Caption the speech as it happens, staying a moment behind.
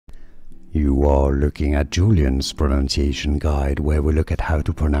You are looking at Julian's pronunciation guide, where we look at how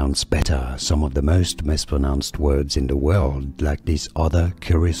to pronounce better some of the most mispronounced words in the world, like this other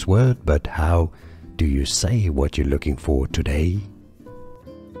curious word. But how do you say what you're looking for today?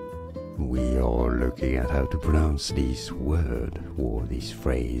 We are looking at how to pronounce this word or this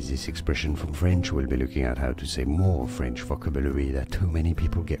phrase, this expression from French. We'll be looking at how to say more French vocabulary that too many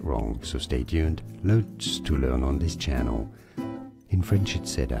people get wrong, so stay tuned. Loads to learn on this channel. In French it's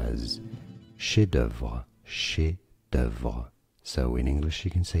said as chef-d'œuvre, chef-d'œuvre. So in English you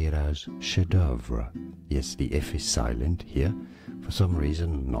can say it as chef-d'œuvre. Yes, the F is silent here. For some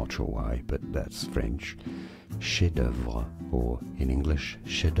reason, not sure why, but that's French. Chef-d'œuvre, or in English,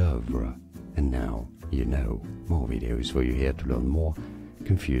 chef-d'œuvre. And now you know. More videos for you here to learn more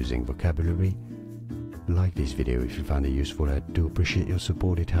confusing vocabulary. Like this video if you found it useful. I do appreciate your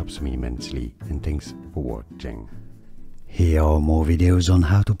support, it helps me immensely. And thanks for watching. Here are more videos on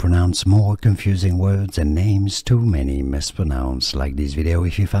how to pronounce more confusing words and names too many mispronounced. Like this video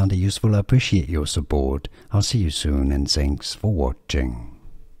if you found it useful. I appreciate your support. I'll see you soon and thanks for watching.